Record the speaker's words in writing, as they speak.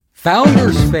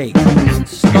Founder Space,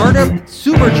 Startup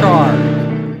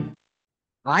Supercharged.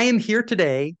 I am here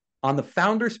today on the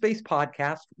Founder Space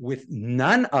podcast with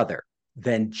none other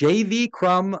than JV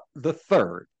Crum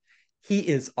III. He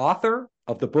is author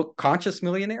of the book Conscious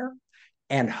Millionaire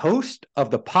and host of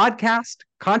the podcast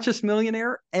Conscious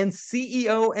Millionaire and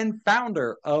CEO and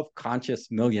founder of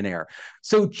Conscious Millionaire.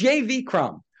 So JV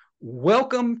Crum,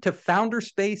 welcome to Founder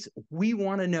Space. We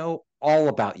want to know all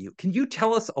about you. Can you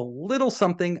tell us a little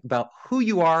something about who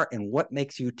you are and what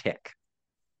makes you tick?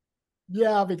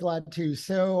 Yeah, I'll be glad to.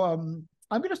 So I'm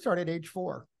going to start at age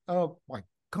 4. Oh my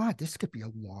God, this could be a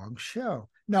long show.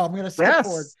 No, I'm going to skip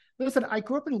forward. Listen, I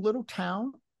grew up in a little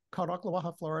town called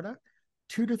Ocklawaha, Florida,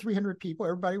 200 to 300 people.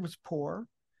 Everybody was poor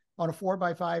on a 4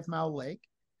 by 5 mile lake.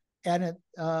 And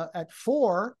at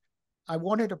 4, I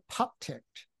wanted a pup tent.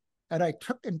 And I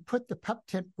took and put the pup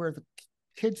tent where the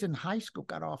kids in high school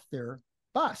got off their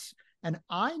bus. And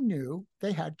I knew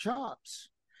they had jobs.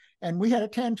 And we had a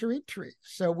tangerine tree.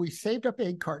 So we saved up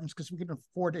egg cartons because we couldn't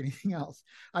afford anything else.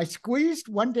 I squeezed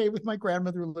one day with my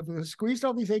grandmother who lived with us, squeezed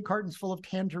all these egg cartons full of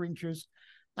tangerine juice.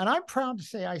 And I'm proud to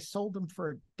say I sold them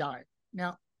for a dime.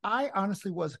 Now, I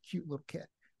honestly was a cute little kid.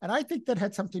 And I think that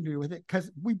had something to do with it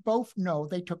because we both know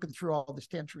they took and threw all this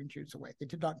tangerine juice away. They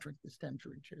did not drink this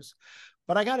tangerine juice.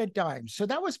 But I got a dime. So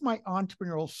that was my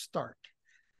entrepreneurial start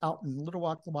out in Little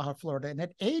Ocklawaha, Florida. And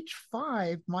at age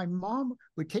 5, my mom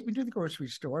would take me to the grocery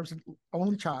store. I was an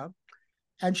only child.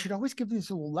 And she'd always give me this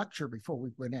little lecture before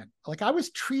we went in. Like I was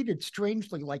treated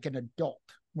strangely like an adult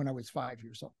when I was 5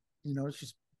 years old. You know, it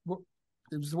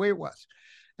was the way it was.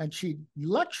 And she'd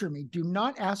lecture me, do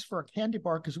not ask for a candy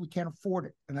bar because we can't afford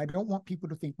it. And I don't want people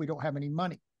to think we don't have any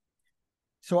money.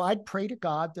 So I'd pray to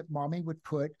God that mommy would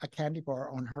put a candy bar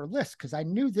on her list because I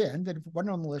knew then that if it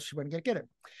wasn't on the list, she wasn't going to get it.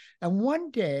 And one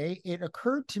day it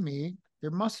occurred to me, there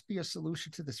must be a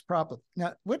solution to this problem.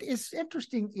 Now, what is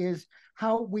interesting is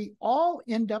how we all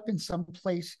end up in some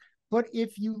place, but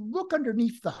if you look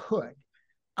underneath the hood,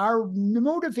 our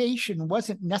motivation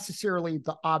wasn't necessarily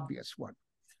the obvious one.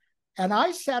 And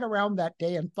I sat around that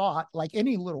day and thought, like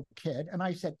any little kid, and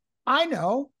I said, I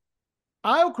know,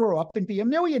 I'll grow up and be a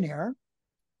millionaire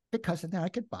because then I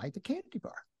could buy the candy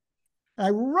bar. And I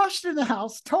rushed in the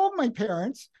house, told my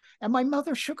parents, and my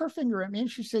mother shook her finger at me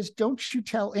and she says, don't you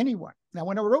tell anyone. Now,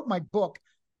 when I wrote my book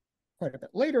quite a bit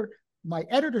later, my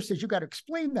editor says, you got to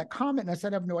explain that comment. And I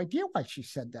said, I have no idea why she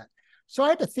said that. So I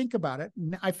had to think about it.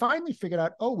 And I finally figured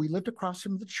out, oh, we lived across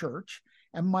from the church.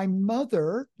 And my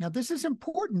mother, now this is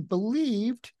important,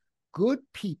 believed good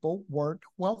people weren't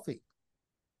wealthy,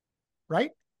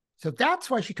 right? So that's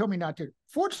why she told me not to.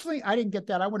 Fortunately, I didn't get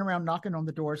that. I went around knocking on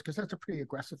the doors because that's a pretty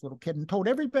aggressive little kid and told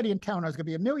everybody in town I was going to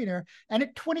be a millionaire. And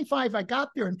at 25, I got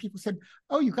there and people said,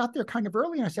 oh, you got there kind of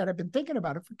early. And I said, I've been thinking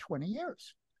about it for 20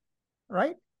 years,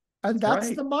 right? And that's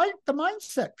right. the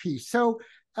mindset piece. So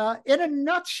in a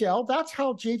nutshell, that's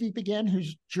how JV began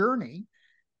his journey.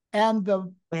 And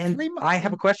I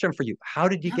have a question for you. How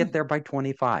did you get there by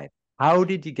 25? How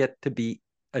did you get to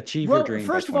achieve your dream?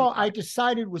 First of all, I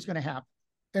decided it was going to happen.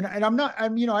 And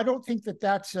I don't think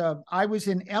that's, I was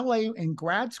in LA in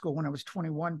grad school when I was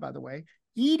 21, by the way,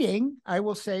 eating, I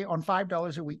will say, on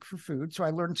 $5 a week for food. So I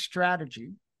learned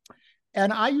strategy.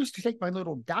 And I used to take my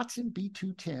little Datsun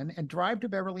B210 and drive to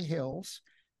Beverly Hills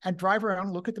and drive around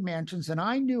and look at the mansions. And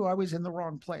I knew I was in the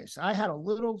wrong place. I had a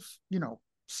little,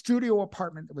 studio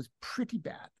apartment that was pretty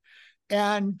bad.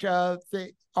 And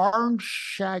the orange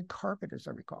shag carpet, as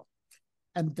I recall.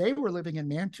 And they were living in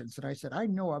mansions. And I said, I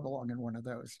know I belong in one of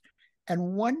those.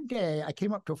 And one day I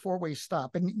came up to a 4-way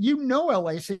stop. And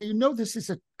LA, so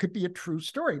this could be a true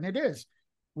story. And it is.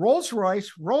 Rolls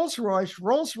Royce,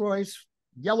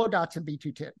 yellow Datsun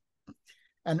B210.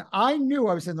 And I knew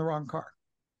I was in the wrong car.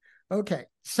 Okay.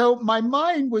 So my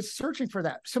mind was searching for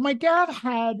that. So my dad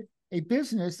had a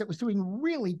business that was doing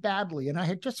really badly. And I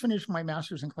had just finished my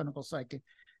master's in clinical psych.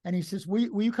 And he says,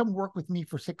 will you come work with me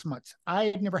for 6 months? I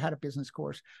had never had a business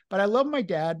course, but I love my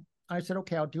dad. I said,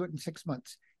 okay, I'll do it in 6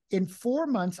 months. In 4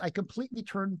 months, I completely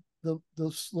turned the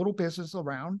little business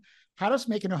around, had us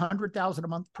making $100,000 a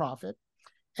month profit.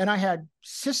 And I had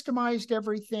systemized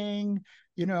everything.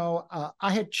 I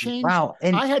had changed. Wow.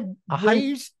 And I had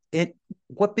raised it.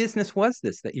 What business was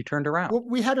this that you turned around? Well,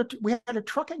 we had a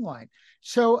trucking line.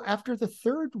 So after the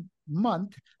 3rd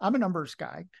month, I'm a numbers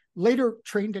guy, later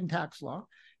trained in tax law,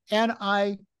 and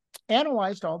I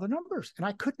analyzed all the numbers and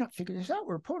I could not figure this out.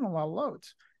 We were pulling a lot of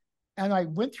loads. And I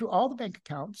went through all the bank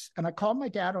accounts and I called my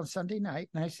dad on Sunday night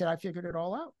and I said, I figured it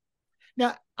all out.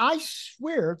 Now, I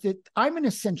swear that I'm an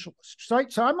essentialist,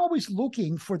 right? So I'm always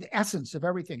looking for the essence of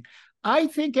everything. I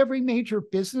think every major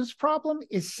business problem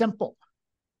is simple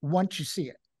once you see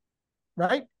it.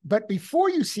 right? But before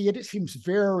you see it, it seems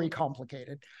very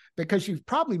complicated because you've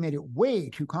probably made it way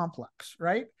too complex,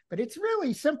 right? But it's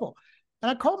really simple. And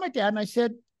I called my dad and I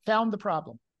said, found the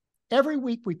problem. Every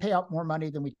week we pay out more money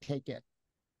than we take in.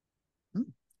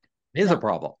 It is a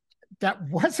problem. That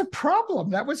was a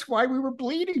problem. That was why we were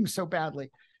bleeding so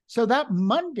badly. So that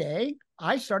Monday,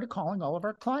 I started calling all of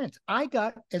our clients. I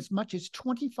got as much as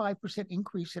 25%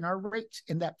 increase in our rates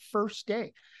in that first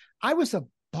day. I was a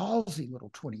ballsy little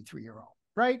 23-year-old,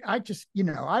 right? I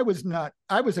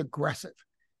was aggressive.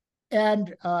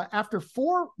 And after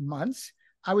 4 months,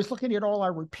 I was looking at all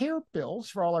our repair bills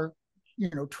for all our,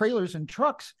 trailers and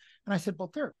trucks. And I said,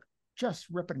 well, they're just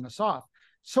ripping us off.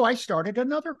 So I started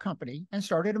another company and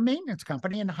started a maintenance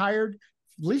company and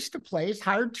leased a place,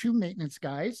 hired 2 maintenance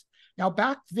guys. Now,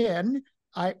 back then,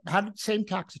 I had the same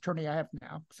tax attorney I have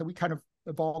now. So we kind of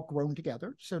have all grown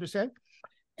together, so to say.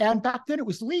 And back then it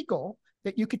was legal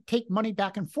that you could take money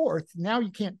back and forth. Now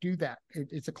you can't do that.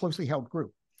 It's a closely held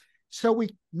group. So we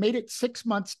made it 6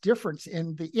 months difference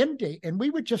in the end date, and we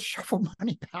would just shuffle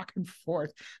money back and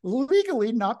forth,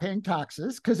 legally not paying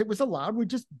taxes because it was allowed. We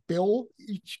just bill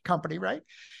each company, right?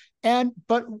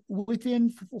 But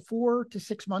within 4 to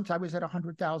 6 months, I was at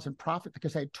 100,000 profit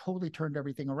because I had totally turned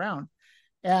everything around.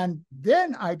 And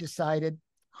then I decided,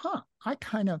 I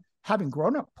kind of, having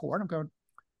grown up poor, and I'm going,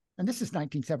 and this is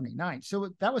 1979. So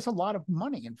that was a lot of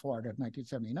money in Florida in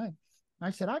 1979. And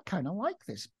I said, I kind of like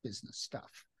this business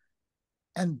stuff.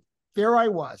 And there I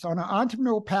was on an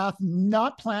entrepreneurial path,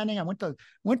 not planning. I went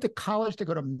to college to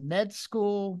go to med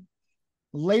school.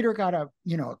 Later got a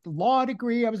law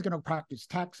degree. I was going to practice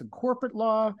tax and corporate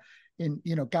law, and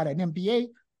got an MBA.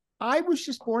 I was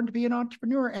just born to be an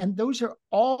entrepreneur, and those are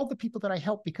all the people that I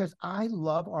help because I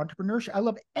love entrepreneurship. I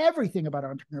love everything about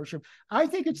entrepreneurship. I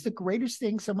think it's the greatest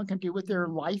thing someone can do with their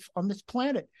life on this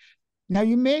planet. Now,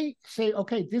 you may say,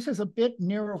 okay, this is a bit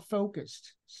narrow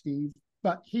focused, Steve,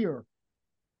 but here,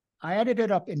 I added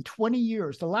it up in 20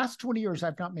 years. The last 20 years,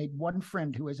 I've not made one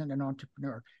friend who isn't an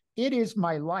entrepreneur. It is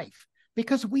my life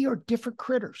because we are different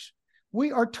critters.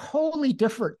 We are totally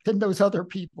different than those other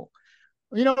people.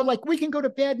 Like we can go to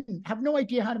bed and have no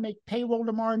idea how to make payroll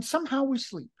tomorrow, and somehow we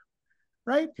sleep,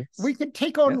 right? Yes. We can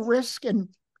take on risk and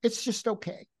it's just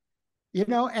okay.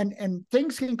 And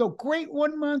things can go great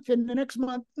one month and the next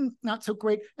month, not so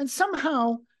great. And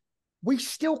somehow we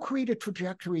still create a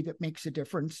trajectory that makes a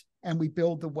difference, and we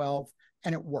build the wealth,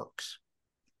 and it works.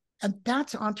 And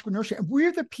that's entrepreneurship. And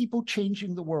we're the people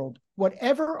changing the world.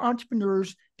 Whatever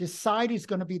entrepreneurs decide is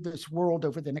going to be this world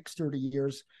over the next 30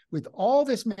 years, with all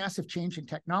this massive change in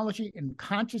technology and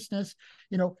consciousness,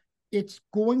 it's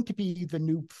going to be the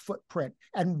new footprint.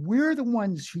 And we're the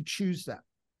ones who choose that.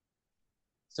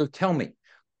 So tell me,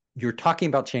 you're talking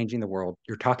about changing the world,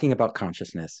 you're talking about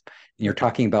consciousness, and you're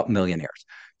talking about millionaires.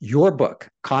 Your book,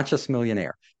 Conscious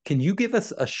Millionaire, can you give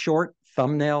us a short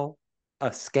thumbnail,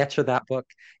 a sketch of that book,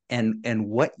 and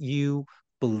what you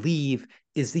believe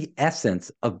is the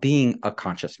essence of being a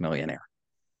conscious millionaire?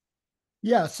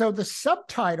 Yeah, so the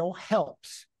subtitle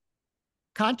helps.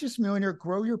 Conscious Millionaire,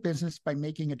 grow your business by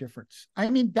making a difference. I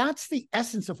mean, that's the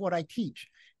essence of what I teach,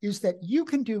 is that you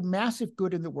can do massive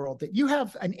good in the world, that you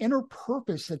have an inner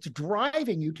purpose that's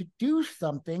driving you to do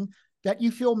something that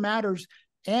you feel matters.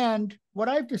 And what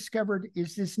I've discovered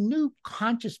is this new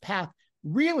conscious path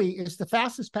really is the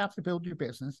fastest path to build your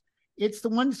business. It's the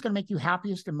one that's going to make you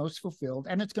happiest and most fulfilled,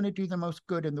 and it's going to do the most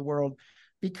good in the world,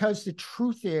 because the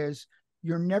truth is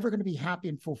you're never going to be happy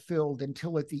and fulfilled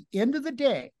until at the end of the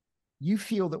day, you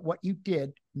feel that what you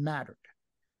did mattered.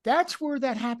 That's where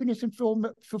that happiness and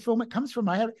fulfillment comes from.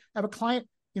 I have a client,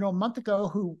 a month ago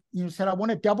who, said, I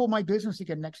want to double my business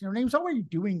again next year. And he was already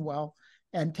doing well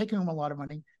and taking home a lot of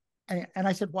money. And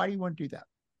I said, why do you want to do that?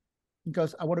 He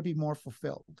goes, I want to be more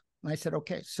fulfilled. And I said,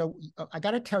 okay, so I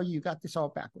got to tell you, you got this all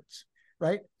backwards,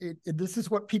 right? This is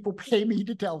what people pay me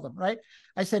to tell them, right?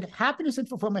 I said, happiness and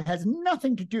fulfillment has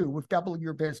nothing to do with doubling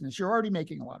your business. You're already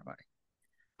making a lot of money.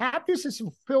 Happiness and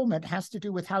fulfillment has to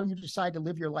do with how you decide to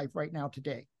live your life right now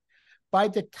today. By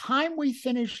the time we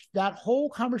finished that whole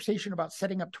conversation about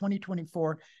setting up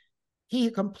 2024, he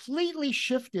completely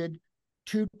shifted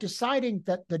to deciding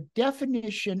that the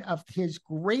definition of his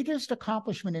greatest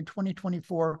accomplishment in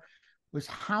 2024 was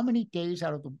how many days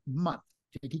out of the month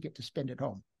did he get to spend at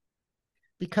home?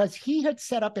 Because he had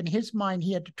set up in his mind,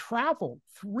 he had to travel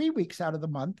 3 weeks out of the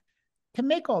month to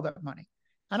make all that money.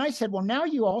 And I said, well, now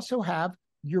you also have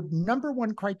your number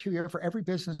one criteria for every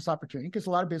business opportunity, because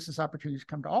a lot of business opportunities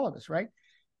come to all of us, right?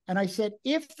 And I said,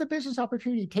 if the business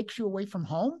opportunity takes you away from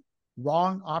home,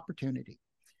 wrong opportunity.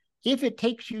 If it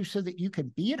takes you so that you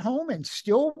can be at home and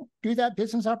still do that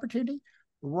business opportunity,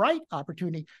 right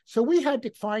opportunity. So we had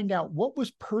to find out what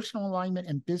was personal alignment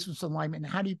and business alignment,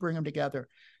 and how do you bring them together?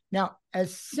 Now,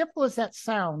 as simple as that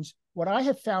sounds, what I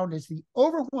have found is the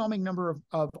overwhelming number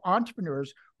of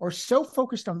entrepreneurs are so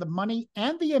focused on the money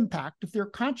and the impact. If they're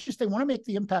conscious, they want to make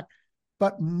the impact,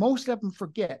 but most of them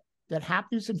forget that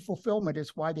happiness and fulfillment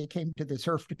is why they came to this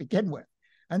earth to begin with.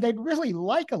 And they'd really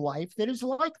like a life that is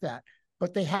like that,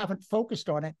 but they haven't focused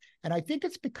on it. And I think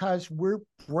it's because we're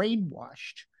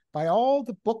brainwashed by all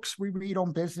the books we read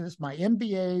on business, my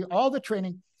MBA, all the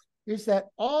training, is that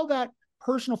all that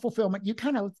personal fulfillment, you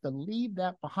kind of have to leave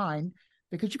that behind,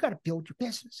 because you got to build your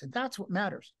business. And that's what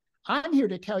matters. I'm here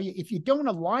to tell you, if you don't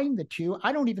align the two,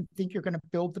 I don't even think you're going to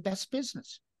build the best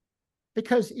business.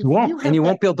 Because if you won't, and you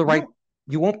won't build the right,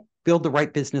 you won't build the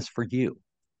right business for you.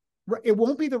 It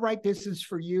won't be the right business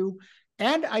for you.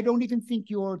 And I don't even think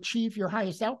you'll achieve your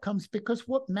highest outcomes, because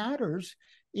what matters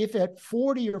if at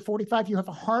 40 or 45 you have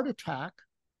a heart attack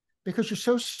because you're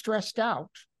so stressed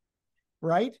out,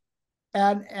 right?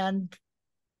 And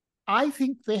I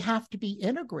think they have to be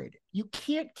integrated. You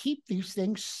can't keep these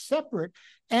things separate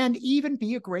and even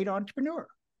be a great entrepreneur.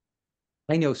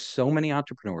 I know so many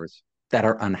entrepreneurs that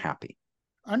are unhappy.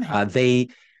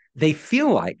 Unhappy. They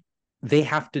feel like they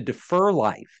have to defer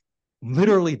life,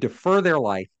 literally defer their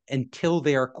life until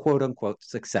they are quote unquote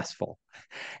successful.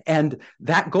 And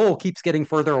that goal keeps getting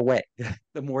further away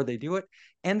the more they do it.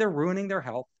 And they're ruining their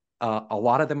health. A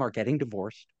lot of them are getting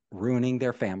divorced, ruining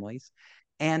their families.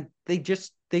 And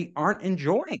they aren't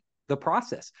enjoying the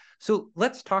process. So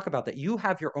let's talk about that. You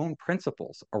have your own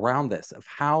principles around this of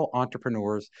how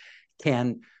entrepreneurs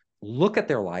can look at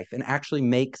their life and actually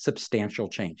make substantial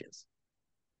changes.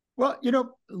 Well,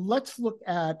 let's look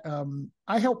at,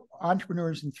 I help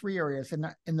entrepreneurs in 3 areas. And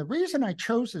the reason I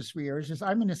chose these 3 areas is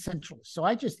I'm an essentialist. So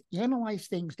I just analyze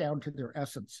things down to their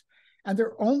essence. And there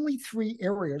are only 3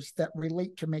 areas that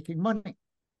relate to making money.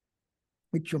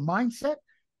 It's your mindset,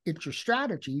 it's your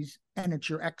strategies, and it's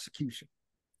your execution.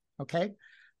 Okay.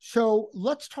 So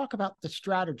let's talk about the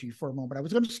strategy for a moment. I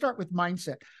was going to start with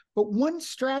mindset, but one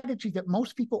strategy that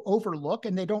most people overlook,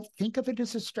 and they don't think of it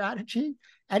as a strategy,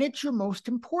 and it's your most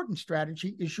important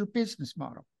strategy, is your business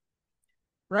model,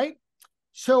 right?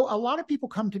 So a lot of people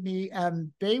come to me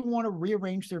and they want to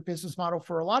rearrange their business model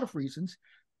for a lot of reasons.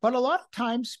 But a lot of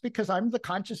times, because I'm the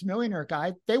Conscious Millionaire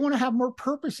guy, they want to have more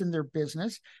purpose in their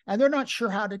business, and they're not sure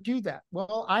how to do that.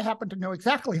 Well, I happen to know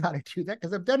exactly how to do that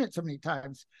because I've done it so many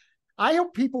times. I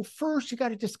help people first, you got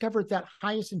to discover that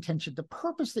highest intention, the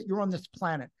purpose that you're on this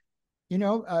planet.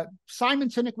 Simon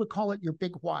Sinek would call it your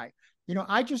big why.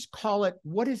 I just call it,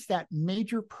 what is that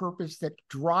major purpose that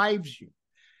drives you?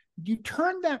 You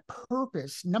turn that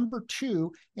purpose, number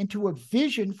 2, into a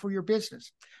vision for your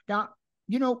business. Now,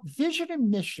 vision and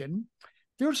mission,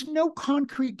 there's no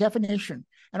concrete definition.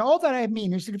 And all that I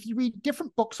mean is that if you read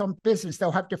different books on business,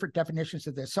 they'll have different definitions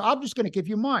of this. So I'm just going to give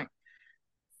you mine.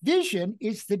 Vision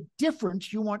is the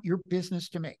difference you want your business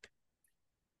to make.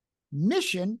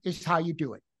 Mission is how you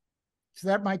do it. So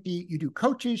that might be, you do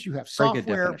coaches, you have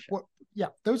software. Yeah,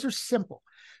 those are simple.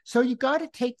 So you got to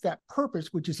take that purpose,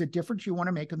 which is a difference you want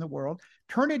to make in the world,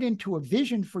 turn it into a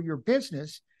vision for your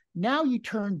business. Now you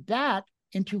turn that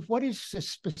into what is the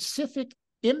specific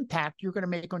impact you're going to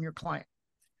make on your client.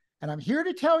 And I'm here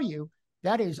to tell you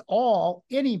that is all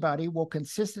anybody will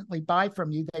consistently buy from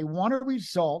you. They want a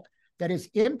result that is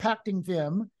impacting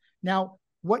them. Now,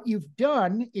 what you've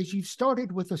done is you've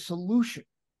started with a solution.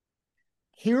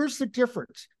 Here's the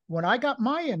difference. When I got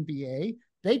my MBA,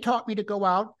 they taught me to go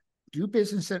out, do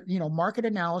business, market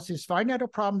analysis, find out a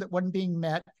problem that wasn't being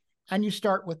met, and you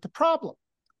start with the problem.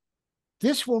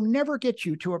 This will never get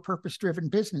you to a purpose-driven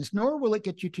business, nor will it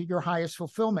get you to your highest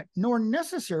fulfillment, nor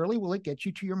necessarily will it get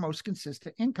you to your most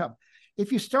consistent income.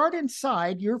 If you start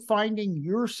inside, you're finding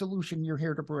your solution you're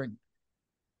here to bring.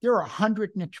 There are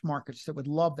 100 niche markets that would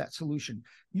love that solution.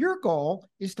 Your goal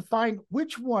is to find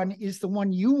which one is the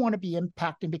one you want to be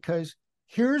impacting, because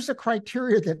here's a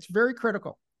criteria that's very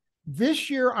critical.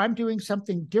 This year, I'm doing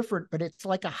something different, but it's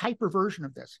like a hyper version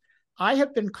of this. I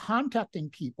have been contacting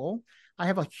people. I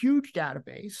have a huge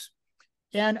database,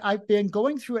 and I've been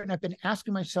going through it, and I've been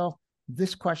asking myself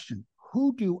this question: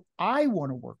 who do I want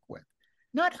to work with?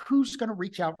 Not who's going to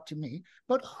reach out to me,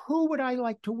 but who would I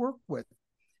like to work with?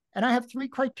 And I have 3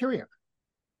 criteria.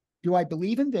 Do I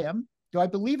believe in them? Do I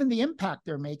believe in the impact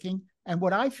they're making? And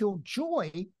would I feel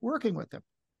joy working with them?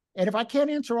 And if I can't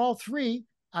answer all 3,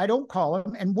 I don't call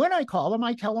them. And when I call them,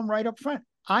 I tell them right up front,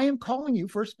 I am calling you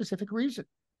for a specific reason.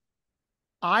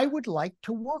 I would like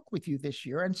to work with you this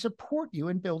year and support you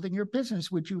in building your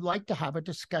business. Would you like to have a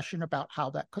discussion about how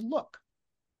that could look?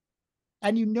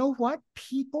 And you know what?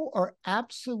 People are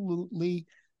absolutely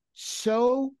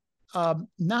so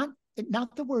not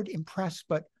the word impressed,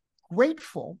 but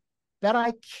grateful that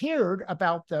I cared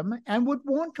about them and would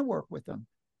want to work with them.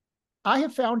 I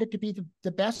have found it to be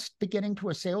the best beginning to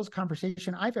a sales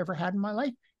conversation I've ever had in my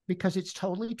life, because it's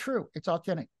totally true. It's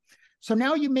authentic. So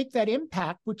now you make that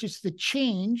impact, which is the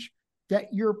change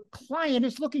that your client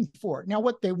is looking for. Now,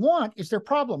 what they want is their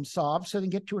problem solved so they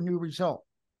get to a new result.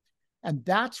 And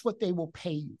that's what they will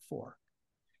pay you for.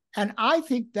 And I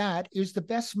think that is the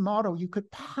best model you could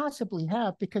possibly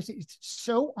have, because it's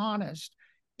so honest.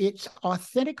 It's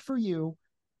authentic for you.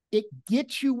 It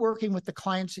gets you working with the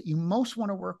clients that you most want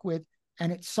to work with,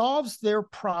 and it solves their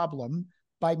problem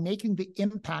by making the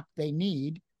impact they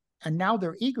need. And now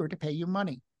they're eager to pay you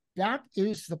money. That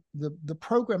is the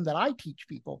program that I teach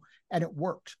people, and it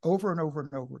works over and over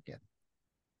and over again.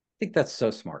 I think that's so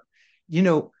smart.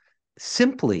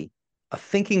 Simply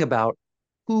thinking about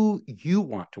who you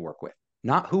want to work with,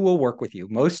 not who will work with you.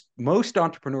 Most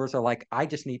entrepreneurs are like, I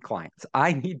just need clients.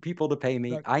 I need people to pay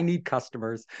me. Right. I need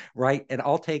customers, right? And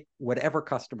I'll take whatever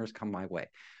customers come my way.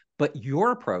 But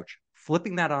your approach,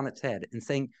 flipping that on its head and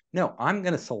saying, no, I'm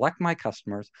going to select my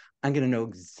customers. I'm going to know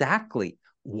exactly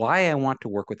why I want to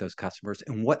work with those customers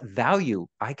and what value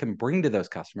I can bring to those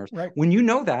customers. Right. When you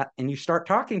know that and you start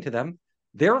talking to them,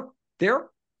 their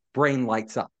brain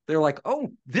lights up. They're like,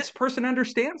 oh, this person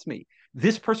understands me.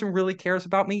 This person really cares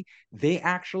about me. They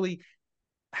actually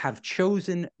have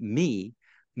chosen me,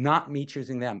 not me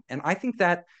choosing them. And I think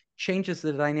that changes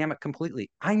the dynamic completely.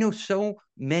 I know so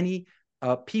many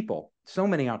people, so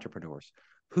many entrepreneurs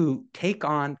who take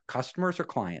on customers or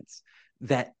clients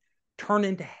that turn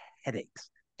into headaches,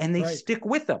 and they stick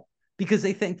with them because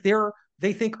they think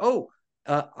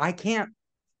I can't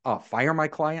fire my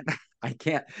client. I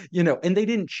can't, and they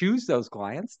didn't choose those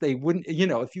clients. They wouldn't,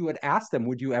 if you had asked them,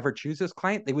 would you ever choose this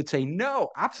client? They would say, no,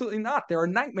 absolutely not. They're a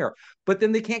nightmare. But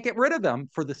then they can't get rid of them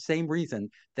for the same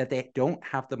reason, that they don't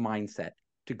have the mindset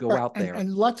to go out there.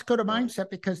 And let's go to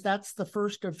mindset, because that's the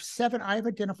first of 7. I've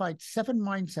identified 7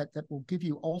 mindset that will give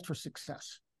you ultra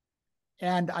success.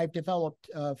 And I've developed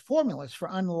formulas for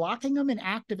unlocking them and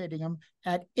activating them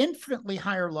at infinitely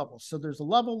higher levels. So there's a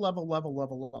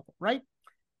level, right?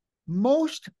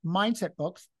 Most mindset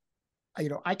books,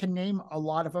 I can name a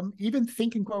lot of them, even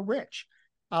Think and Grow Rich.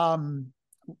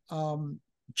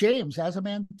 James, As a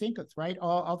Man Thinketh, right?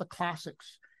 All the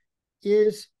classics,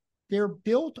 they're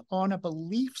built on a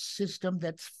belief system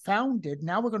that's founded.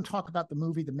 Now we're going to talk about the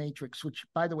movie The Matrix, which,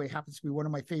 by the way, happens to be one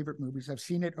of my favorite movies. I've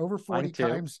seen it over 40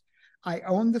 times. I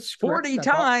own the script. 40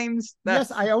 times?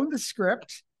 Yes, I own the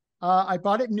script. I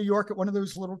bought it in New York at one of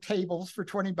those little tables for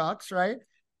 $20, right?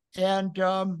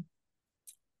 And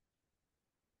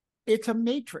it's a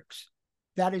matrix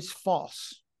that is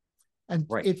false. And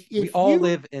if we all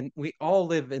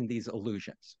live in these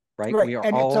illusions, right?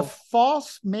 It's a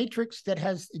false matrix that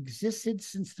has existed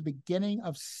since the beginning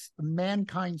of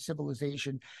mankind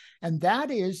civilization. And that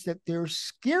is that there's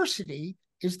scarcity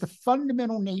is the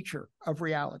fundamental nature of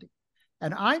reality.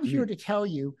 And I'm here to tell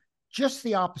you just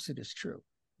the opposite is true.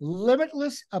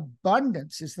 Limitless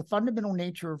abundance is the fundamental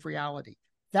nature of reality.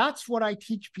 That's what I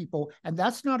teach people. And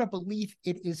that's not a belief.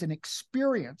 It is an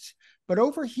experience. But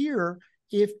over here,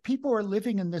 if people are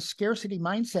living in this scarcity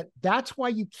mindset, that's why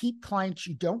you keep clients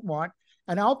you don't want.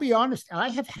 And I'll be honest, I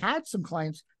have had some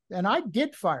clients, and I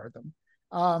did fire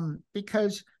them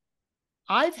because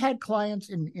I've had clients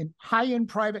in high-end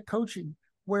private coaching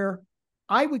where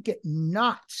I would get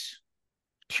knots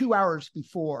 2 hours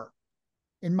before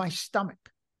in my stomach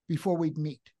before we'd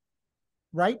meet,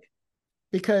 right?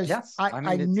 Because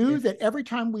I knew that every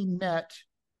time we met,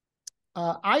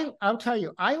 I'll tell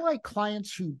you, I like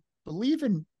clients who believe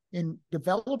in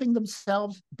developing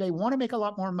themselves. They want to make a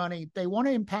lot more money. They want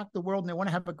to impact the world, and they want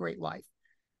to have a great life.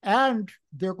 And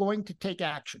they're going to take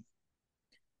action.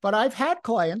 But I've had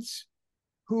clients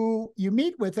who you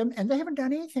meet with them and they haven't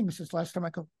done anything since last time. I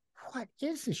go, what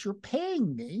is this? You're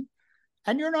paying me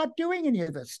and you're not doing any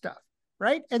of this stuff,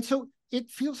 right? And so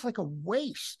it feels like a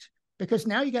waste, because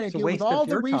now you got to deal with all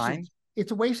the reasons. Time,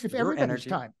 it's a waste of everybody's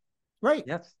time, right?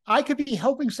 Yes. I could be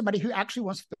helping somebody who actually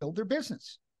wants to build their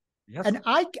business. Yes. And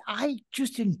I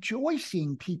just enjoy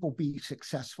seeing people be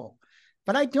successful,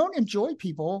 but I don't enjoy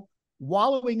people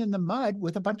wallowing in the mud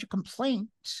with a bunch of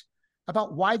complaints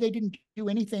about why they didn't do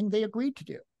anything they agreed to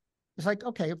do. It's like,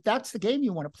 okay, if that's the game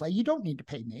you want to play, you don't need to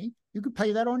pay me. You could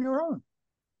play that on your own.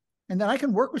 And then I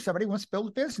can work with somebody who wants to build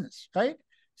a business, right?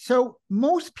 So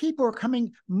most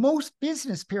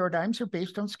business paradigms are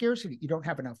based on scarcity. You don't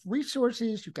have enough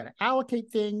resources. You've got to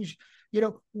allocate things.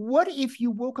 What if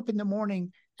you woke up in the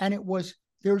morning and it was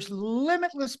There's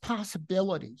limitless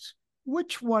possibilities.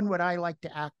 Which one would I like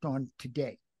to act on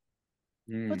today?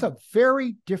 That's a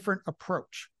very different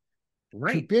approach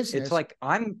to business. It's like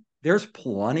there's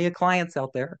plenty of clients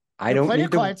out there. I don't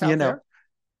need to, there.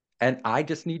 And I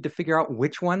just need to figure out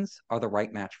which ones are the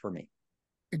right match for me.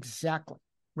 Exactly.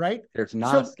 Right? There's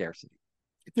not a scarcity.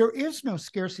 There is no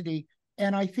scarcity.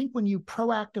 And I think when you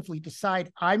proactively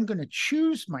decide, I'm going to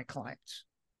choose my clients,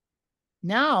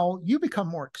 now you become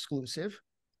more exclusive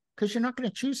because you're not going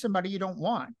to choose somebody you don't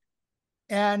want.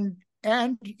 And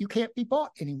you can't be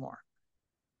bought anymore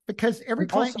because every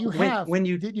client you have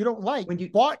that you don't like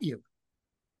bought you.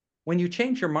 When you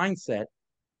change your mindset,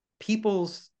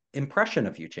 people's impression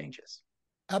of you changes.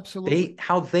 Absolutely.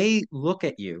 How they look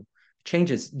at you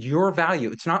changes. Your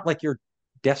value. It's not like you're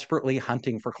desperately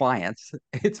hunting for clients.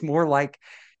 It's more like,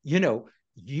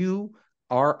 you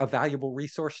are a valuable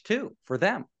resource too for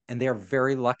them, and they're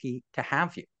very lucky to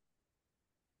have you.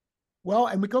 Well,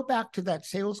 and we go back to that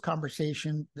sales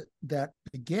conversation that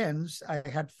begins. I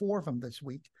had 4 of them this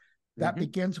week. That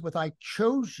begins with, I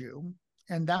chose you,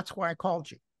 and that's why I called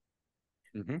you.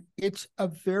 It's a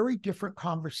very different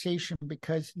conversation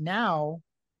because now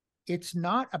it's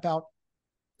not about,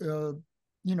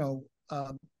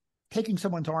 taking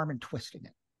someone's arm and twisting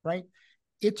it, right?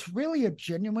 It's really a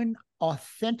genuine,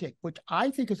 authentic, which I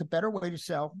think is a better way to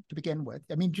sell to begin with.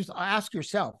 I mean, just ask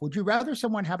yourself, would you rather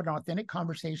someone have an authentic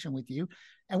conversation with you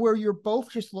and where you're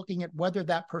both just looking at whether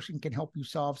that person can help you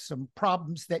solve some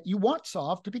problems that you want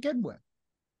solved to begin with?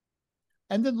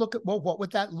 And then look at, well, what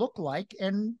would that look like?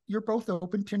 And you're both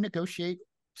open to negotiate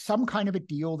some kind of a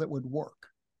deal that would work.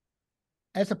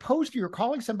 As opposed to you're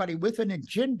calling somebody with an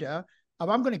agenda of,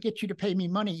 I'm going to get you to pay me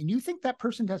money. And you think that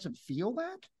person doesn't feel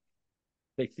that?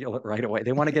 They feel it right away.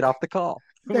 They want to get off the call.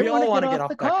 We all want to get off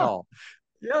that call.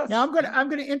 Yes. Now I'm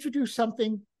going to introduce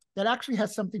something that actually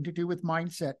has something to do with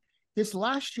mindset. This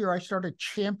last year, I started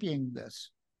championing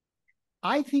this.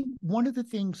 I think one of the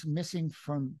things missing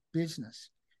from business,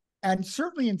 and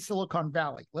certainly in Silicon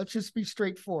Valley, let's just be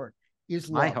straightforward, is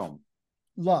love. My home.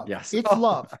 Love. Yes. It's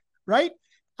love, right?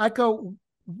 I go,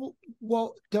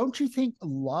 well, don't you think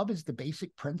love is the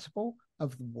basic principle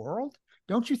of the world?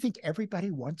 Don't you think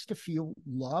everybody wants to feel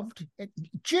loved,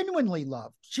 genuinely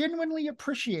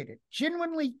appreciated,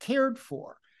 genuinely cared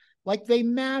for, like they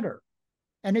matter,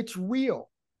 and it's real?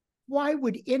 Why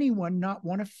would anyone not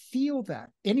want to feel that?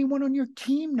 Anyone on your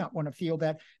team not want to feel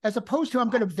that? As opposed to, I'm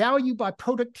going to value by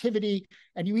productivity,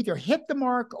 and you either hit the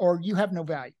mark or you have no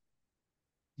value.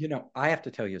 I have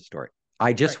to tell you a story.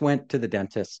 I just went to the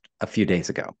dentist a few days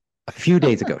ago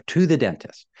to the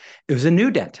dentist. It was a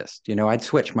new dentist. I'd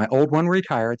switched. My old one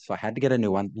retired, so I had to get a new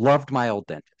one. Loved my old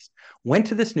dentist. Went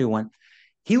to this new one.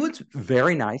 He was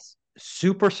very nice,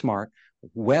 super smart,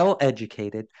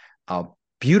 well-educated,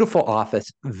 beautiful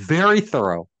office, very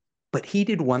thorough. But he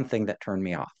did one thing that turned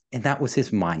me off, and that was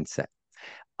his mindset.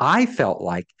 I felt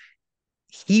like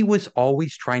he was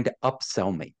always trying to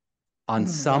upsell me on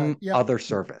some other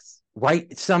service, right?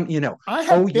 I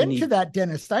have been to that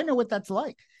dentist. I know what that's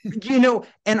like. And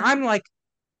I'm like,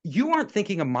 you aren't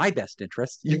thinking of my best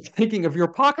interest. You're thinking of your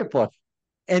pocketbook.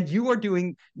 And you are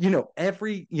doing, I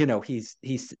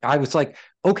was like,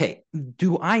 okay,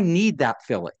 do I need that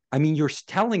filling? I mean, you're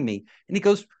telling me. And he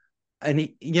goes, and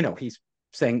he's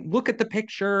saying, look at the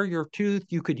picture, your tooth,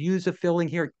 you could use a filling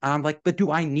here. And I'm like, but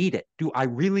do I need it? Do I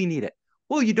really need it?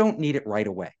 Well, you don't need it right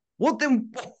away. Well,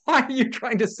 then why are you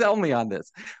trying to sell me on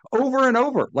this over and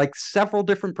over, like several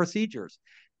different procedures?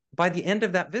 By the end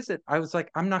of that visit, I was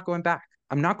like, I'm not going back.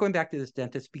 I'm not going back to this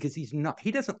dentist because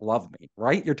he doesn't love me,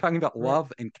 right? You're talking about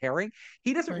love and caring.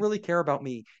 He doesn't really care about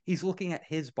me. He's looking at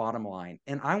his bottom line.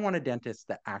 And I want a dentist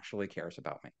that actually cares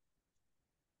about me.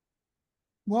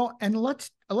 Well, and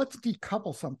let's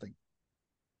decouple something.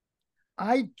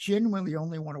 I genuinely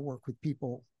only want to work with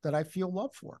people that I feel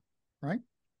love for, right?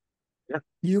 Yeah.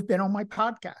 You've been on my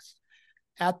podcast.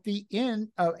 At the end,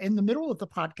 in the middle of the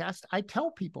podcast, I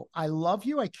tell people, I love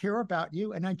you, I care about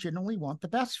you, and I genuinely want the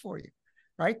best for you,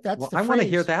 right? That's the phrase. I want to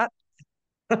hear that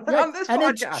on this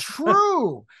podcast. It's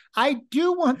true. I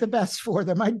do want the best for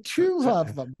them. I do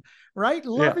love them, right?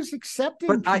 Love is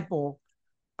accepting people,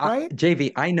 right?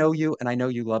 JV, I know you, and I know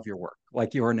you love your work.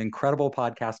 Like, you're an incredible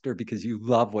podcaster because you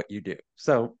love what you do.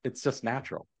 So it's just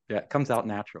natural. Yeah, it comes out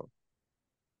natural.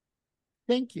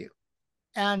 Thank you.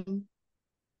 And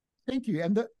thank you.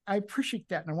 And I appreciate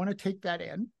that. And I want to take that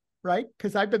in, right?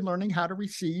 Because I've been learning how to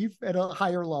receive at a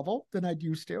higher level than I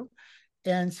used to.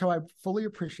 And so I fully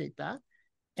appreciate that.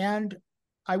 And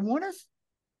I want to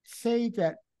say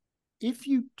that if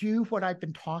you do what I've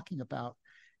been talking about,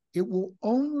 it will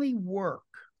only work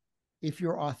if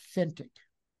you're authentic.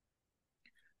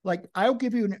 Like, I'll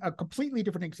give you a completely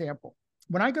different example.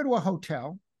 When I go to a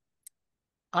hotel,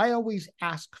 I always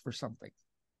ask for something.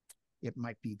 It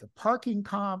might be the parking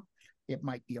comp. It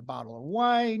might be a bottle of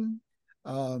wine.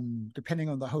 Depending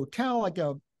on the hotel, I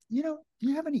go, do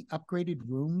you have any upgraded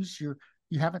rooms you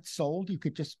haven't sold? You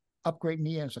could just upgrade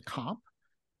me as a comp.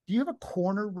 Do you have a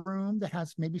corner room that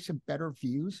has maybe some better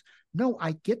views? No,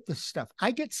 I get this stuff.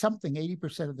 I get something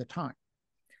 80% of the time.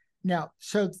 Now,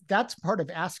 so that's part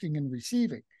of asking and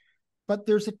receiving. But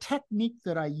there's a technique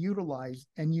that I utilize,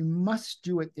 and you must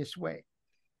do it this way.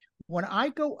 When I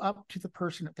go up to the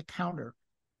person at the counter,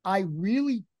 I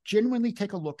really genuinely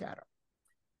take a look at them.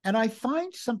 And I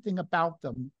find something about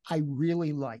them I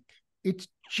really like. It's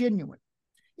genuine.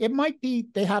 It might be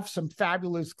they have some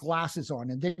fabulous glasses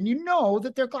on, and then you know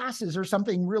that their glasses are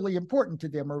something really important to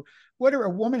them, or whatever. A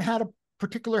woman had a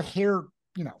particular hair,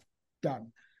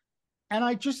 done. And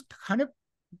I just kind of,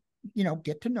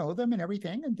 get to know them and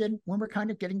everything. And then when we're kind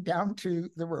of getting down to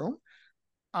the room,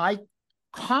 I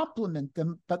compliment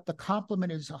them, but the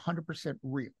compliment is 100%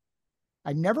 real.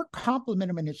 I never compliment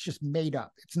them and it's just made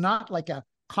up. It's not like a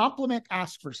compliment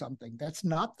ask for something. That's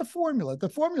not the formula. The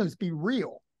formula is be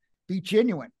real, be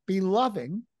genuine, be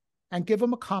loving, and give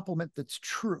them a compliment that's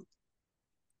true.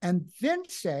 And then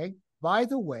say, by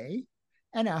the way,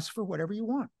 and ask for whatever you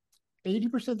want.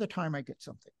 80% of the time I get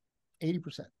something.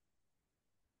 80%.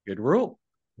 Good rule.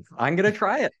 I'm going to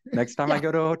try it next time Yeah. I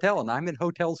go to a hotel, and I'm in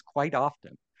hotels quite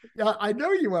often. I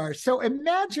know you are. So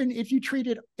imagine if you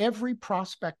treated every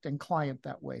prospect and client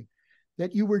that way,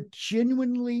 that you were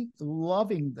genuinely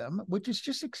loving them, which is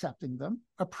just accepting them,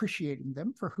 appreciating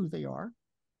them for who they are,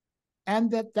 and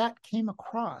that came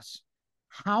across.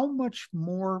 How much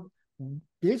more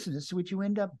business would you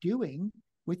end up doing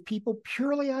with people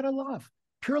purely out of love,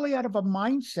 purely out of a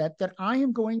mindset that I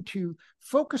am going to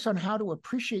focus on how to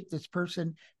appreciate this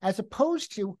person, as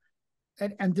opposed to,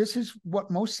 and this is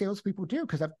what most salespeople do,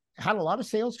 because I've had a lot of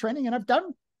sales training and I've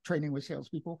done training with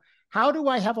salespeople. How do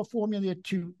I have a formula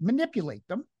to manipulate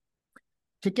them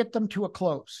to get them to a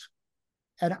close?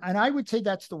 And I would say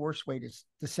that's the worst way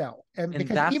to sell. And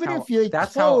because even if you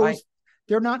close,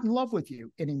 they're not in love with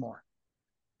you anymore.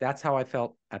 That's how I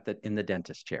felt in the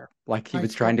dentist chair. Like he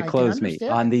was trying to close me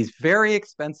on these very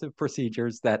expensive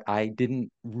procedures that I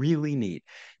didn't really need.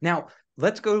 Now,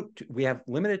 we have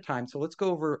limited time, so let's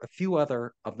go over a few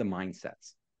other of the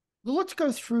mindsets. Let's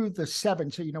go through the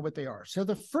 7 so you know what they are. So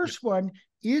the first one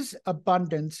is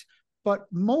abundance, but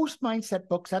most mindset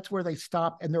books, that's where they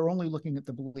stop and they're only looking at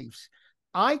the beliefs.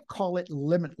 I call it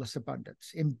limitless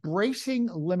abundance, embracing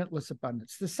limitless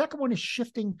abundance. The second one is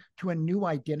shifting to a new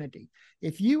identity.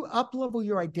 If you up-level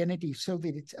your identity so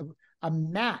that it's a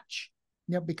match,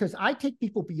 because I take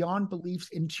people beyond beliefs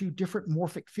into different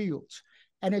morphic fields,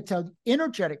 and it's an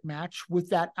energetic match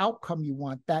with that outcome you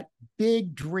want, that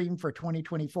big dream for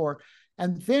 2024.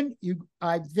 And then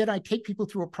I take people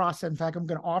through a process. In fact, I'm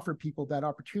going to offer people that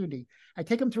opportunity. I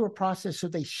take them through a process so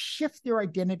they shift their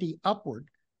identity upward.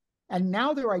 And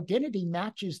now their identity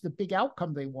matches the big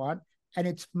outcome they want, and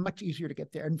it's much easier to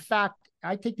get there. In fact,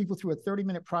 I take people through a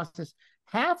 30-minute process.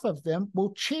 Half of them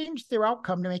will change their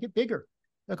outcome to make it bigger.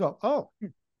 They'll go, oh,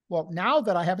 well, now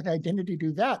that I have an identity to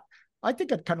do that, I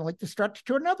think I'd kind of like to stretch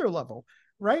to another level,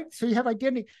 right? So you have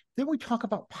identity. Then we talk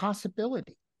about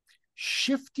possibility,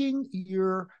 shifting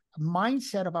your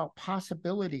mindset about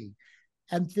possibility.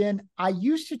 And then I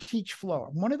used to teach flow.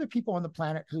 I'm one of the people on the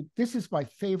planet who this is my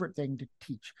favorite thing to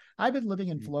teach. I've been living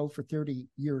in flow for 30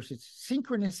 years. It's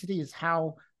synchronicity is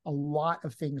how a lot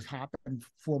of things happen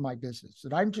for my business.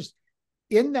 And I'm just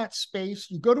in that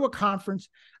space. You go to a conference.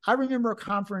 I remember a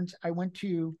conference I went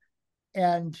to,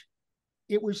 and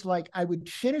it was like I would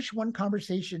finish one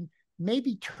conversation,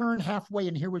 maybe turn halfway,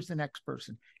 and here was the next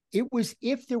person. It was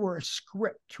if there were a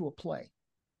script to a play,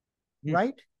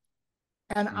 right?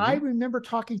 And I remember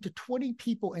talking to 20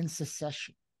 people in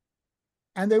succession.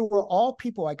 And they were all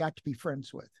people I got to be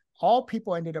friends with, all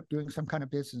people I ended up doing some kind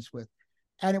of business with.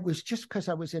 And it was just because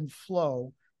I was in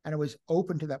flow and I was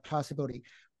open to that possibility.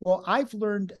 Well, I've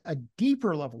learned a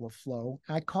deeper level of flow.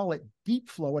 I call it deep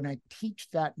flow, and I teach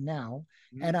that now.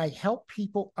 And I help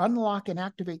people unlock and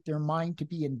activate their mind to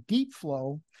be in deep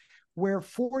flow, where,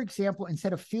 for example,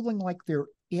 instead of feeling like they're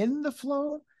in the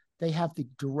flow, they have the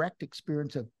direct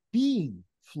experience of being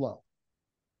flow.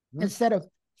 Instead of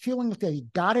feeling like they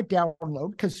got to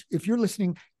download, because if you're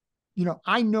listening,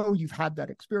 I know you've had that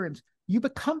experience. You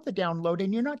become the download,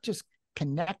 and you're not just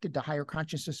connected to higher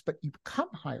consciousness, but you become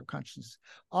higher consciousness.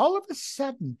 All of a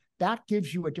sudden, that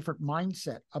gives you a different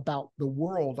mindset about the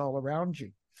world all around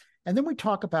you. And then we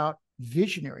talk about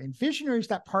visionary, and visionary is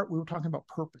that part we were talking about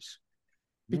purpose.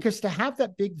 Because to have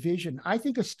that big vision, I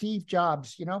think of Steve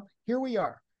Jobs, here we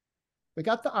are. We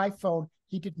got the iPhone.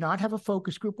 He did not have a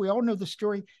focus group. We all know the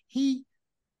story. He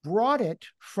brought it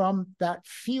from that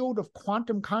field of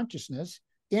quantum consciousness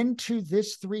into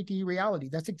this 3D reality.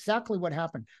 That's exactly what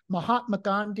happened. Mahatma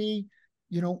Gandhi,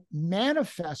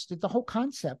 manifested the whole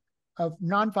concept of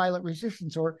nonviolent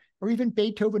resistance, or even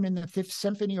Beethoven in the Fifth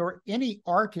Symphony, or any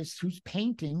artist who's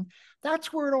painting.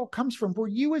 That's where it all comes from, where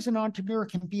you as an entrepreneur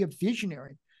can be a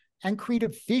visionary and create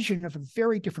a vision of a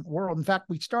very different world. In fact,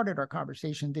 we started our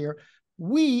conversation there.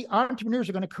 We entrepreneurs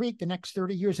are going to create the next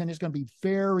 30 years, and it's going to be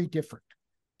very different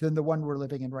than the one we're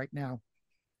living in right now.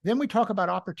 Then we talk about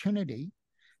opportunity.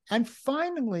 And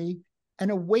finally, an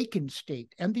awakened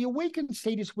state. And the awakened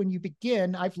state is when you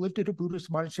begin. I've lived at a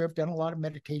Buddhist monastery. I've done a lot of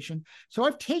meditation. So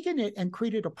I've taken it and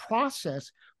created a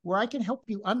process where I can help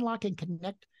you unlock and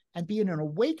connect and be in an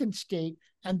awakened state.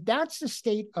 And that's the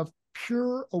state of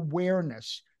pure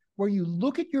awareness, where you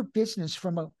look at your business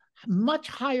from a much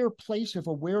higher place of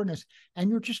awareness, and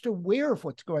you're just aware of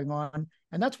what's going on.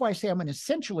 And that's why I say I'm an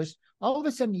essentialist. All of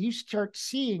a sudden you start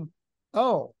seeing,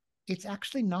 oh, it's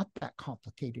actually not that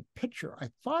complicated picture. I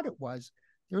thought it was.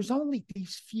 There's only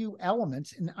these few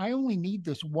elements, and I only need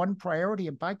this one priority,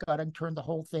 and by God, I can turn the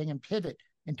whole thing and pivot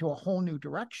into a whole new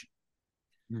direction.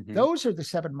 Mm-hmm. Those are the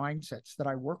 7 mindsets that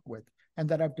I work with, and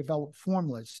that I've developed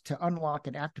formulas to unlock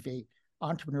and activate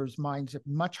entrepreneurs' minds at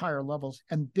much higher levels.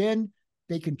 And then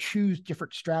they can choose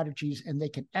different strategies, and they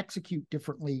can execute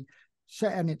differently. So,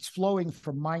 and it's flowing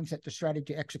from mindset to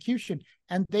strategy to execution,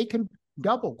 and they can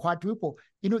double, quadruple.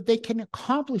 They can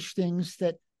accomplish things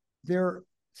that their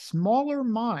smaller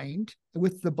mind,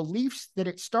 with the beliefs that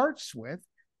it starts with,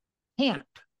 can't,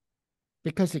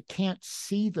 because it can't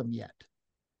see them yet.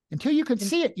 Until you can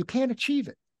see it, you can't achieve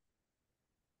it.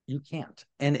 You can't.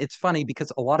 And it's funny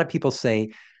because a lot of people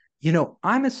say,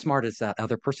 I'm as smart as that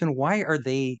other person. Why are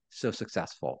they so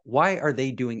successful? Why are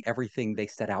they doing everything they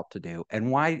set out to do?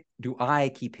 And why do I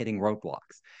keep hitting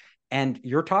roadblocks? And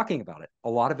you're talking about it. A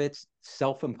lot of it's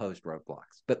self-imposed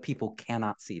roadblocks, but people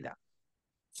cannot see that.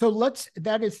 So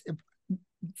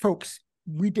folks,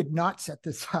 we did not set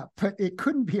this up, but it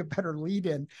couldn't be a better lead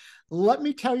in. Let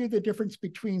me tell you the difference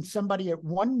between somebody at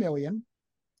 1 million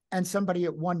and somebody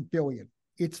at 1 billion.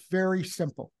 It's very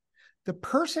simple. The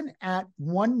person at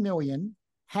 1 million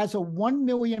has a 1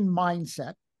 million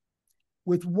mindset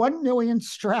with 1 million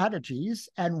strategies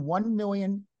and 1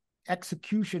 million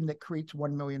execution that creates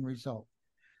 1 million result.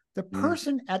 The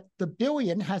person at the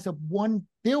billion has a 1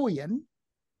 billion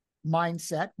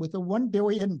mindset with a 1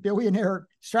 billion billionaire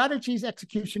strategies,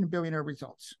 execution, and billionaire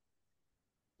results.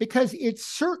 Because it's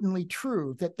certainly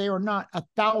true that they are not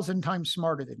 1,000 times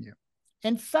smarter than you.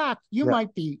 In fact, you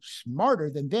might be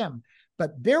smarter than them,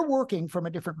 but they're working from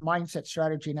a different mindset,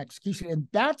 strategy, and execution. And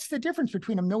that's the difference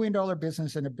between $1 million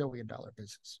business and $1 billion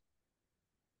business.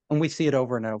 And we see it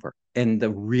over and over. And the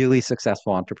really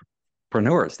successful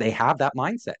entrepreneurs, they have that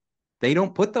mindset. They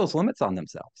don't put those limits on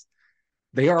themselves.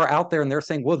 They are out there and they're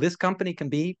saying, well, this company can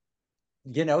be,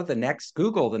 the next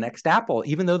Google, the next Apple,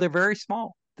 even though they're very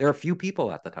small. There are a few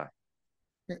people at the time.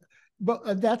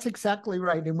 But that's exactly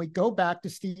right. And we go back to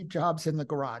Steve Jobs in the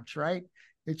garage, right?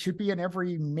 It should be in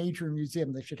every major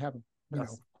museum. They should have,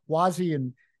 Wazzy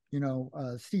and,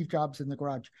 Steve Jobs in the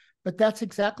garage. But that's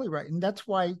exactly right. And that's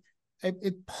why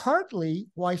partly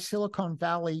why Silicon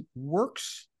Valley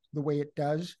works the way it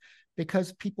does,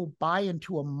 because people buy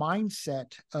into a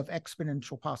mindset of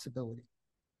exponential possibility.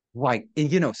 Right.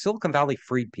 And, Silicon Valley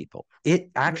freed people. It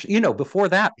actually, before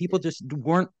that, people just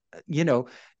weren't,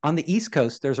 on the East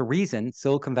Coast, there's a reason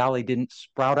Silicon Valley didn't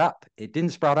sprout up. It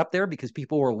didn't sprout up there because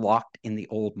people were locked in the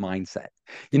old mindset.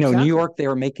 Exactly. New York, they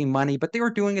were making money, but they were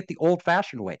doing it the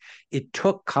old-fashioned way. It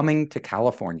took coming to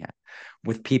California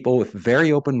with people with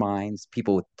very open minds,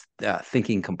 people with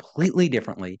thinking completely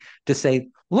differently, to say,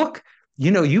 look,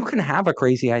 you can have a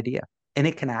crazy idea and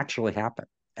it can actually happen.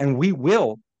 And we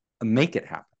will make it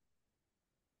happen.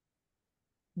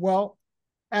 Well,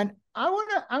 and I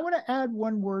want to add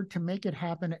one word to make it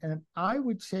happen. And I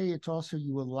would say it's also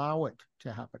you allow it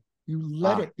to happen. You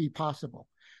let it be possible,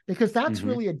 because that's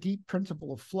really a deep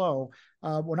principle of flow.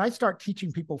 When I start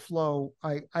teaching people flow,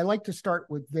 I like to start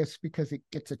with this because it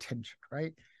gets attention,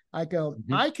 right? I go,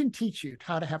 I can teach you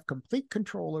how to have complete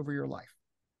control over your life.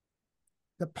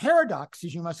 The paradox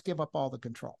is you must give up all the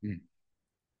control.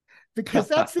 Because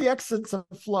that's the essence of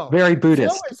flow. Very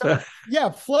Buddhist.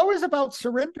 Flow is about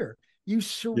surrender. You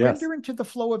surrender into the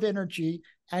flow of energy,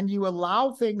 and you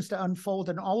allow things to unfold,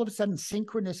 and all of a sudden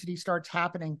synchronicity starts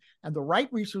happening, and the right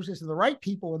resources and the right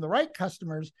people and the right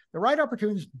customers, the right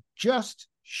opportunities just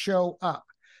show up.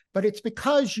 but it's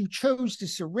because you chose to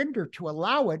surrender to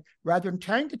allow it rather than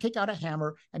trying to take out a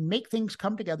hammer and make things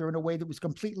come together in a way that was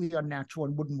completely unnatural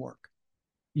and wouldn't work.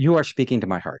 You are speaking to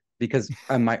my heart, because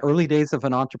in my early days of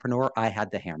an entrepreneur, I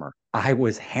had the hammer. I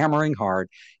was hammering hard,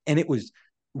 and it was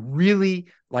really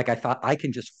like I thought I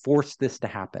can just force this to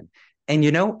happen. And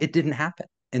it didn't happen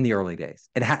in the early days.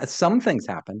 Some things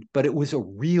happened, but it was a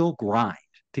real grind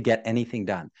to get anything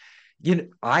done.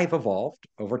 I've evolved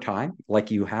over time,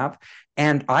 like you have,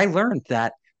 and I learned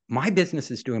that my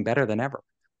business is doing better than ever.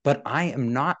 But I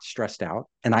am not stressed out,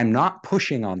 and I'm not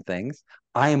pushing on things.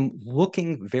 I am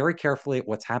looking very carefully at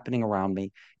what's happening around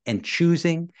me and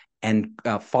choosing and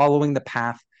following the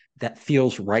path that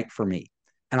feels right for me.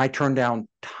 And I turn down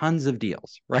tons of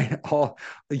deals, right?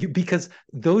 Because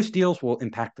those deals will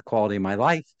impact the quality of my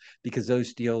life, because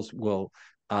those deals will,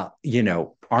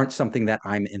 aren't something that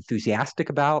I'm enthusiastic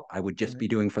about. I would just be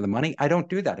doing for the money. I don't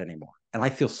do that anymore. And I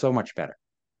feel so much better.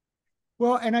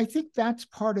 Well, and I think that's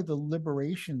part of the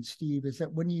liberation, Steve, is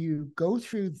that when you go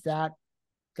through that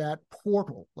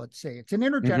portal, let's say it's an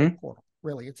energetic portal,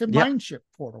 really, it's a mind shift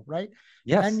portal, right?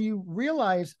 Yes. And you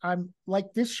realize, I'm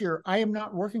like, this year, I am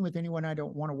not working with anyone I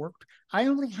don't want to work with. I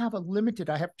only have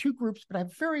I have 2 groups, but I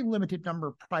have a very limited number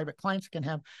of private clients I can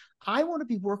have. I want to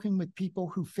be working with people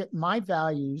who fit my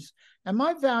values. And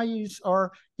my values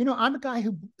are, I'm a guy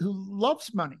who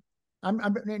loves money. I'm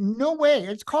in no way,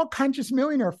 it's called Conscious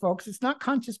Millionaire, folks. It's not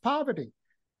conscious poverty,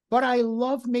 but I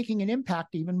love making an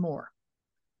impact even more.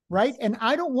 Right. And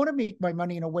I don't want to make my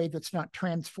money in a way that's not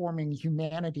transforming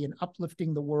humanity and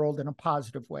uplifting the world in a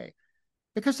positive way,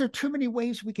 because there are too many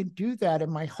ways we can do that.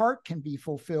 And my heart can be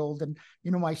fulfilled, and,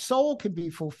 my soul can be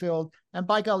fulfilled. And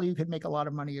by golly, you can make a lot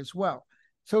of money as well.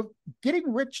 So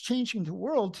getting rich, changing the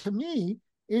world, to me,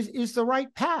 is the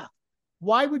right path.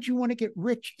 Why would you want to get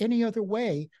rich any other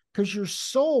way? Because your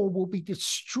soul will be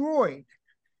destroyed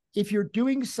if you're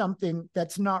doing something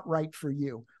that's not right for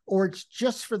you, or it's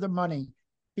just for the money.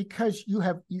 Because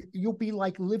you'll be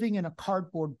like living in a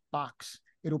cardboard box.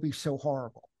 It'll be so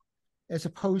horrible, as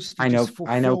opposed to just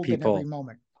fulfilled in every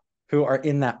moment. Who are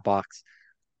in that box.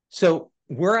 So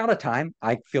we're out of time.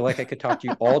 I feel like I could talk to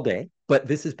you all day, but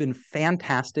this has been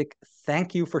fantastic.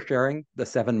 Thank you for sharing the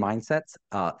 7 mindsets.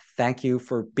 Thank you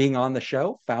for being on the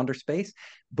show, Founder Space.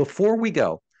 Before we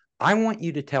go, I want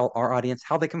you to tell our audience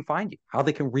how they can find you, how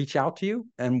they can reach out to you,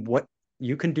 and what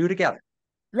you can do together.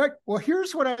 Right. Well,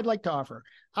 here's what I'd like to offer.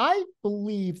 I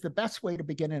believe the best way to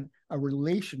begin a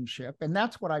relationship, and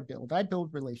that's what I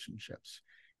build relationships,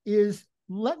 is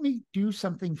let me do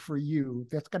something for you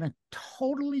that's going to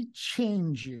totally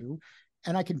change you,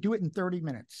 and I can do it in 30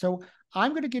 minutes. So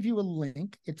I'm going to give you a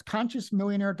link. It's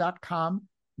consciousmillionaire.com,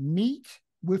 meet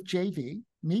with JV,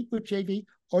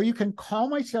 or you can call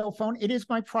my cell phone. It is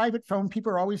my private phone.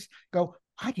 People always go,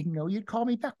 I didn't know you'd call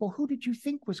me back. Well, who did you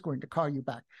think was going to call you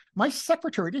back? My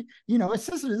secretary,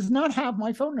 assistant does not have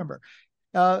my phone number.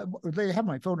 They have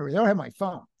my phone number. They don't have my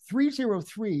phone.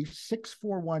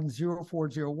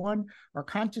 303-641-0401 or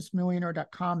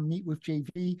consciousmillionaire.com, meet with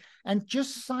JV, and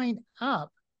just sign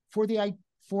up for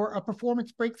a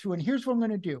performance breakthrough. And here's what I'm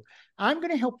going to do. I'm going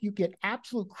to help you get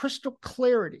absolute crystal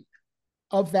clarity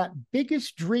of that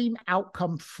biggest dream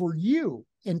outcome for you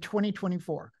in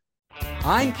 2024.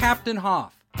 I'm Captain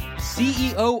Hoff,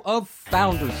 CEO of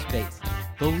Founder Space,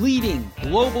 the leading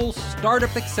global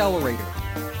startup accelerator.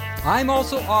 I'm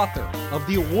also author of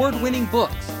the award-winning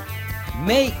books,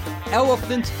 Make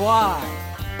Elephants Fly,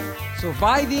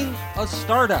 Surviving a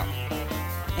Startup,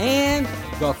 and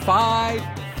The 5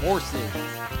 Forces.